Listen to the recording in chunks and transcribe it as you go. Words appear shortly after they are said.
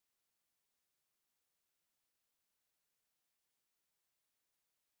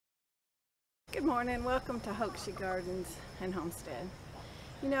Good morning. Welcome to Homestead Gardens and Homestead.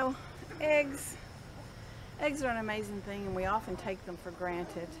 You know, eggs are an amazing thing, and we often take them for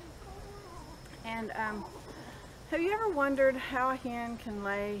granted. And have you ever wondered how a hen can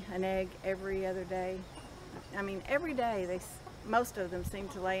lay an egg every other day? I mean, every day most of them seem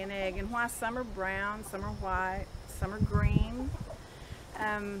to lay an egg, and why some are brown, some are white, some are green.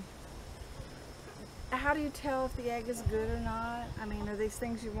 How do you tell if the egg is good or not? I mean, are these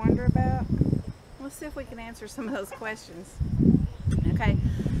things you wonder about? Let's see if we can answer some of those questions. Okay,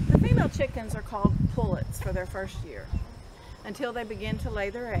 the female chickens are called pullets for their first year until they begin to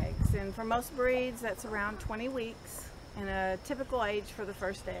lay their eggs. And for most breeds, that's around 20 weeks and a typical age for the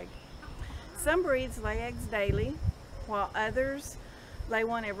first egg. Some breeds lay eggs daily, while others lay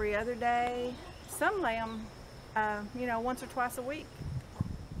one every other day. Some lay them, once or twice a week.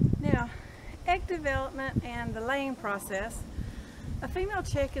 Now, egg development and the laying process. A female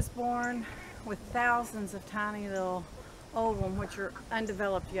chick is born with thousands of tiny little ovum, which are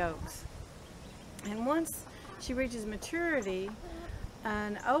undeveloped yolks. And once she reaches maturity,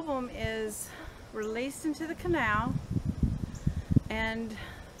 an ovum is released into the canal and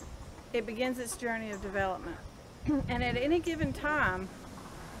it begins its journey of development. And at any given time,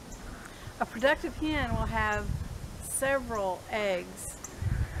 a productive hen will have several eggs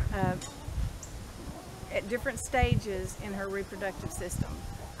at different stages in her reproductive system.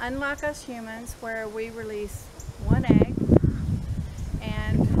 Unlike us humans, where we release one egg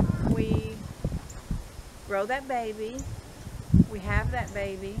and we grow that baby, we have that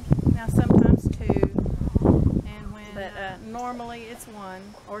baby, now sometimes two, but normally it's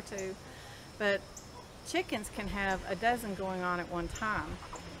one or two, but chickens can have a dozen going on at one time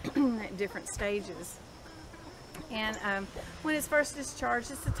at different stages. And when it's first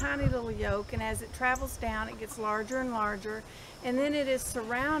discharged, it's a tiny little yolk, and as it travels down, it gets larger and larger, and then it is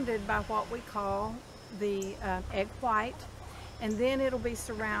surrounded by what we call the egg white, and then it'll be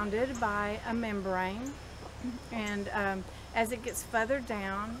surrounded by a membrane, and as it gets further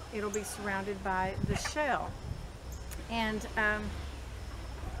down, it'll be surrounded by the shell. And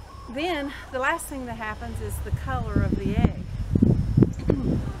then the last thing that happens is the color of the egg.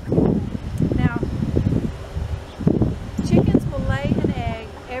 Now, chickens will lay an egg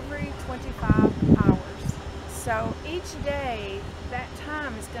every 25 hours. So each day, that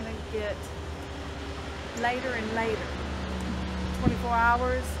time is going to get later and later. 24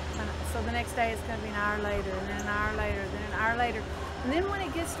 hours, so the next day it's going to be an hour later, and then an hour later, then an hour later. And then when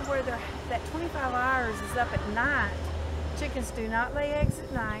it gets to where that 25 hours is up at night, chickens do not lay eggs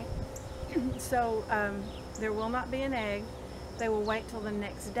at night, so there will not be an egg. They will wait till the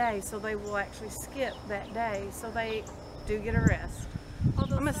next day, so they will actually skip that day, so they do get a rest. I'm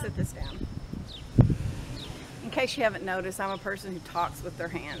going to sit this down. In case you haven't noticed, I'm a person who talks with their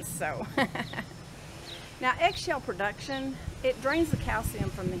hands, so. Now, eggshell production, it drains the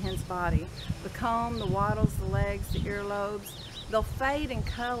calcium from the hen's body. The comb, the wattles, the legs, the earlobes, they'll fade in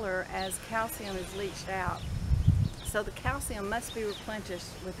color as calcium is leached out. So the calcium must be replenished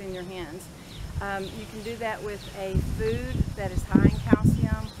within your hens. You can do that with a food that is high in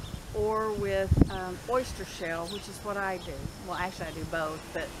calcium, or with oyster shell, which is what I do. Well, actually I do both,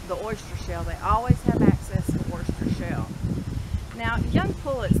 but the oyster shell, they always have access to oyster shell. Now, young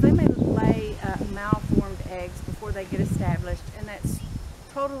pullets, they may lay malformed eggs before they get established, and that's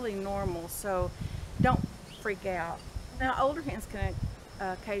totally normal, so don't freak out. Now, older hens can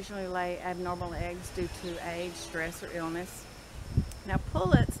occasionally lay abnormal eggs due to age, stress, or illness. Now,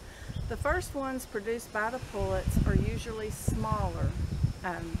 pullets, the first ones produced by the pullets are usually smaller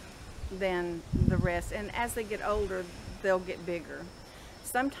than the rest, and as they get older, they'll get bigger.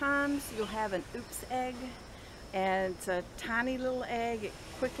 Sometimes you'll have an oops egg, and it's a tiny little egg. It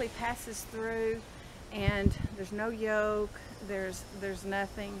quickly passes through, and there's no yolk, there's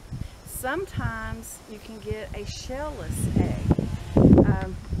nothing. Sometimes you can get a shellless egg.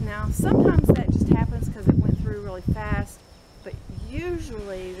 Now, sometimes that just happens because it went through really fast, but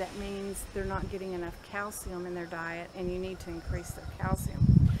usually that means they're not getting enough calcium in their diet, and you need to increase their calcium.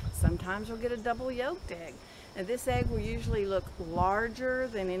 Sometimes you'll get a double yolked egg. Now, this egg will usually look larger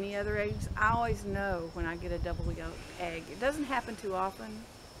than any other eggs. I always know when I get a double yolked egg. It doesn't happen too often,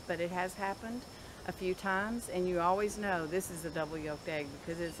 but it has happened a few times, and you always know this is a double yolked egg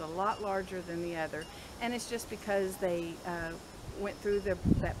because it's a lot larger than the other, and it's just because they went through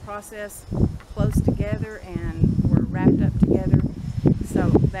that process close together and were wrapped up together. So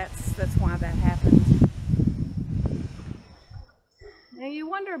that's why that happened. Now, you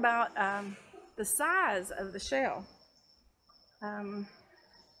wonder about the size of the shell.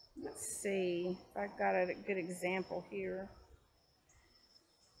 Let's see if I've got a good example here.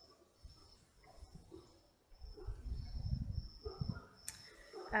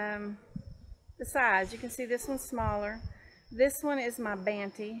 the size. You can see this one's smaller. This one is my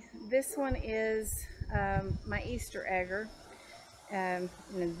Banty. This one is my Easter egger. And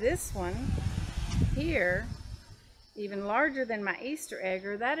this one here, even larger than my Easter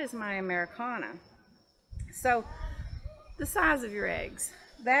egger, that is my Americana. So the size of your eggs,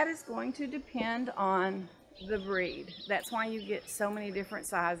 that is going to depend on the breed. That's why you get so many different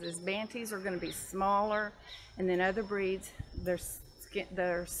sizes. Banties are going to be smaller, and then other breeds,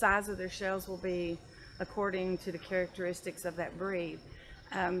 their size of their shells will be according to the characteristics of that breed.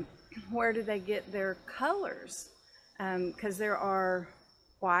 Where do they get their colors? Because there are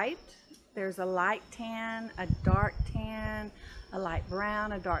white, there's a light tan, a dark tan, a light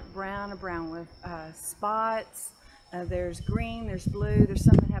brown, a dark brown, a brown with spots. There's green, there's blue, there's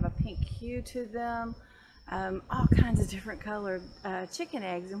some that have a pink hue to them. All kinds of different colored chicken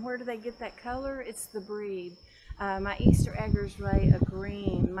eggs. And where do they get that color? It's the breed. My Easter eggers lay a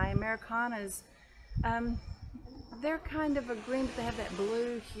green. My Americanas, they're kind of a green, but they have that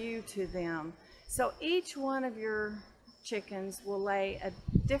blue hue to them. So each one of your chickens will lay a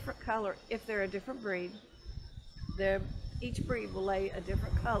different color if they're a different breed. Each breed will lay a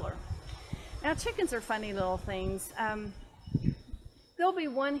different color. Now, chickens are funny little things. There'll be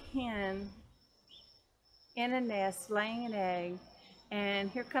one hen in a nest laying an egg, and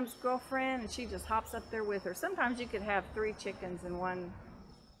here comes girlfriend, and she just hops up there with her. Sometimes you could have 3 chickens in one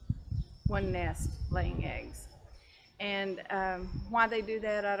nest laying eggs. And why they do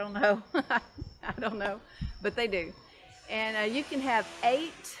that, I don't know. I don't know, but they do. And you can have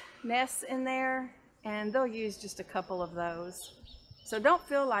 8 nests in there, and they'll use just a couple of those. So don't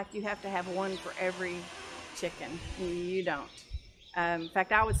feel like you have to have one for every chicken. You don't. In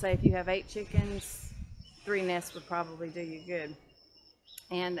fact, I would say if you have 8 chickens, 3 nests would probably do you good.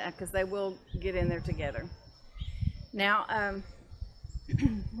 And because they will get in there together. Now,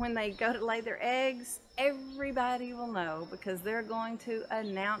 when they go to lay their eggs, everybody will know, because they're going to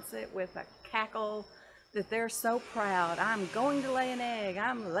announce it with a cackle that they're so proud. I'm going to lay an egg.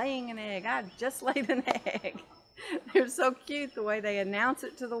 I'm laying an egg. I just laid an egg. They're so cute the way they announce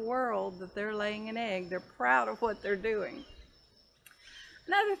it to the world that they're laying an egg. They're proud of what they're doing.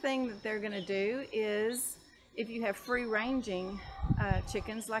 Another thing that they're going to do is, if you have free-ranging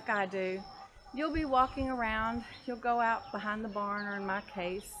chickens like I do, you'll be walking around. You'll go out behind the barn, or in my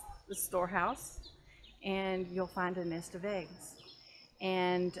case, the storehouse, and you'll find a nest of eggs,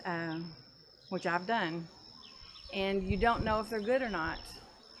 and which I've done. And you don't know if they're good or not.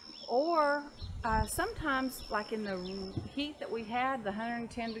 Or sometimes, like in the heat that we had, the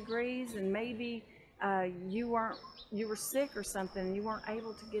 110 degrees, and maybe you were sick or something, and you weren't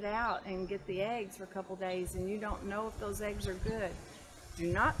able to get out and get the eggs for a couple days, and you don't know if those eggs are good. Do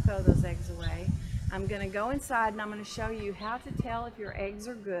not throw those eggs away. I'm going to go inside and I'm going to show you how to tell if your eggs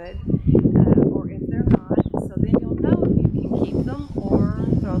are good or if they're not, so then you'll know if you can keep them or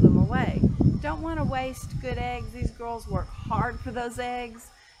throw them away. Don't want to waste good eggs. These girls work hard for those eggs,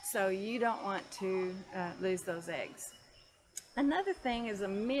 so you don't want to lose those eggs. Another thing is a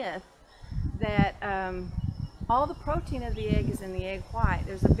myth that all the protein of the egg is in the egg white.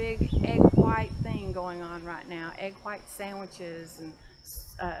 There's a big egg white thing going on right now. Egg white sandwiches and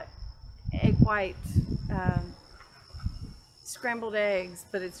egg white scrambled eggs,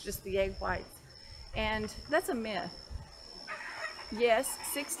 but it's just the egg whites. And that's a myth. Yes,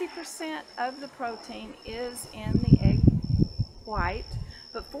 60% of the protein is in the egg white,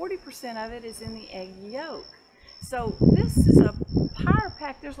 but 40% of it is in the egg yolk. So this is a power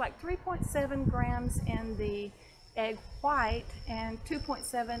pack. There's like 3.7 grams in the egg white and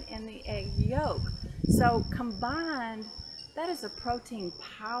 2.7 in the egg yolk. So combined, that is a protein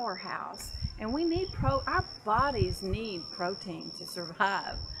powerhouse. And we need our bodies need protein to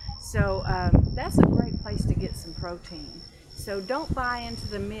survive. So that's a great place to get some protein. So don't buy into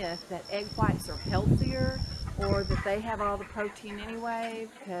the myth that egg whites are healthier or that they have all the protein anyway,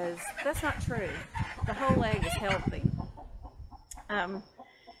 because that's not true. The whole egg is healthy.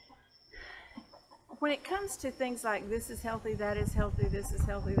 When it comes to things like this is healthy, that is healthy, this is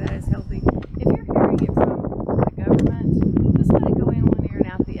healthy, that is healthy, if you're hearing it from the government, just let it go in one ear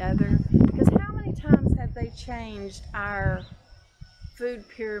and out the other, because how many times have they changed our food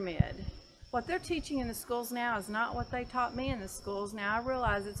pyramid? What they're teaching in the schools now is not what they taught me in the schools. Now, I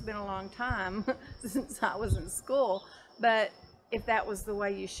realize it's been a long time since I was in school, but if that was the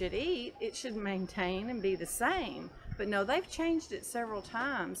way you should eat, it should maintain and be the same. But no, they've changed it several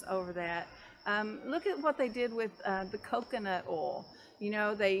times over that. Look at what they did with the coconut oil. You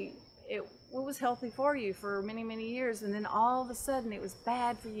know, it was healthy for you for many, many years, and then all of a sudden it was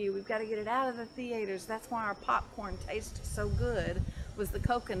bad for you. We've got to get it out of the theaters. That's why our popcorn tastes so good. was the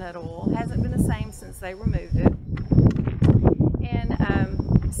coconut oil. Hasn't been the same since they removed it.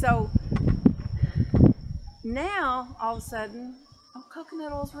 And so now all of a sudden, oh,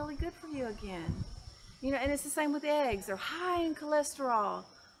 coconut oil is really good for you again. You know, and it's the same with eggs. They're high in cholesterol.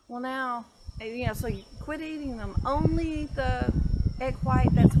 Well, now, you know, so you quit eating them. Only eat the egg white.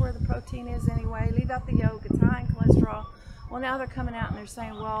 That's where the protein is anyway. Leave out the yolk. It's high in cholesterol. Well, now they're coming out and they're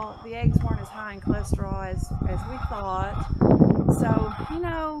saying, well, the eggs weren't as high in cholesterol as we thought. So, you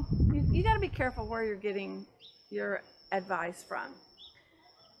know, you got to be careful where you're getting your advice from.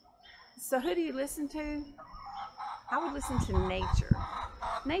 So who do you listen to? I would listen to nature.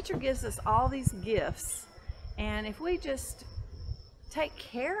 Nature gives us all these gifts, and if we just take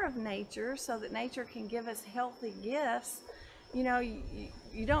care of nature so that nature can give us healthy gifts, you know,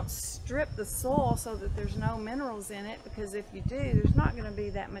 you don't strip the soil so that there's no minerals in it, because if you do, there's not going to be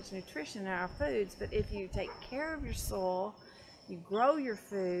that much nutrition in our foods. But if you take care of your soil, you grow your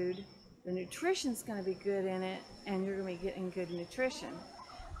food, the nutrition's going to be good in it, and you're going to be getting good nutrition.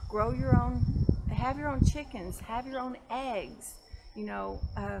 Grow your own, have your own chickens, have your own eggs. You know,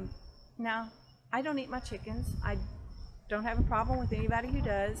 now I don't eat my chickens. I don't have a problem with anybody who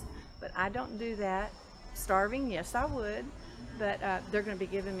does, but I don't do that. Starving, yes I would, but they're going to be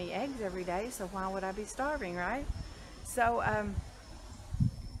giving me eggs every day, so why would I be starving, right? So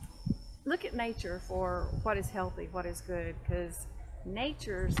look at nature for what is healthy, what is good, because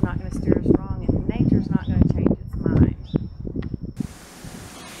nature's not going to steer us wrong, and nature's not going to change its mind.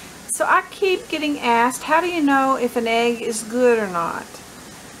 So I keep getting asked, how do you know if an egg is good or not?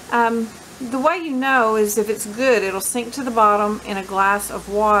 The way you know is if it's good, it'll sink to the bottom in a glass of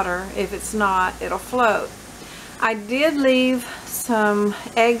water. If it's not, it'll float. I did leave some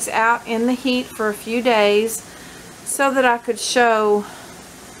eggs out in the heat for a few days so that I could show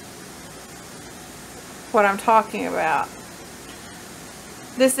what I'm talking about.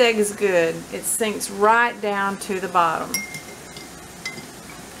 This egg is good. It sinks right down to the bottom.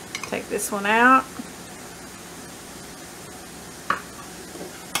 Take this one out.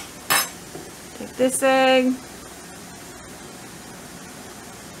 Take this egg.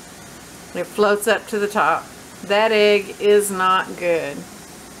 It floats up to the top. That egg is not good.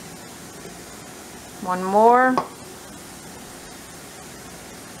 One more.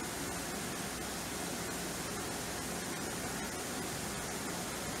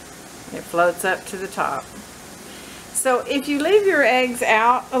 It floats up to the top. So if you leave your eggs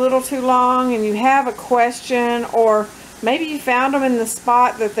out a little too long and you have a question, or maybe you found them in the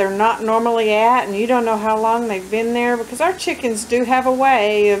spot that they're not normally at and you don't know how long they've been there, because our chickens do have a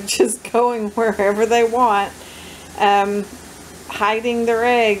way of just going wherever they want, hiding their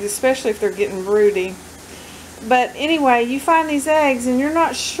eggs, especially if they're getting broody. But anyway, you find these eggs and you're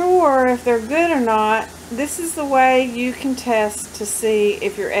not sure if they're good or not. This is the way you can test to see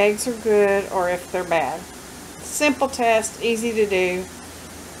if your eggs are good or if they're bad. Simple test, easy to do.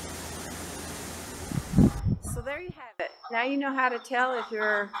 So there you have it. Now you know how to tell if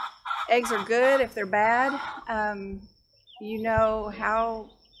your eggs are good, if they're bad. You know how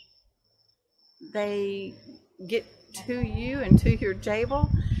they get to you and to your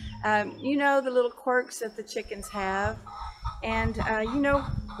table. You know the little quirks that the chickens have, and you know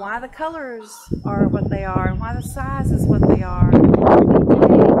why the colors are what they are and why the size is what they are. We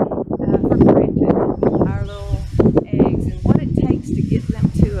take for granted our little eggs and what it takes to get them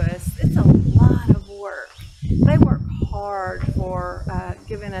to us. It's a lot of work. They work hard for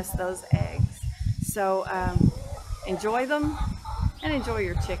giving us those eggs. So enjoy them and enjoy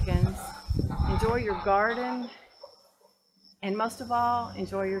your chickens. Enjoy your garden. And most of all,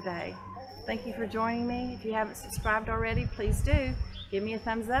 enjoy your day. Thank you for joining me. If you haven't subscribed already, please do. Give me a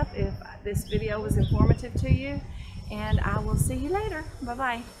thumbs up if this video was informative to you. And I will see you later.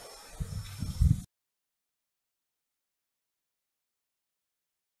 Bye-bye.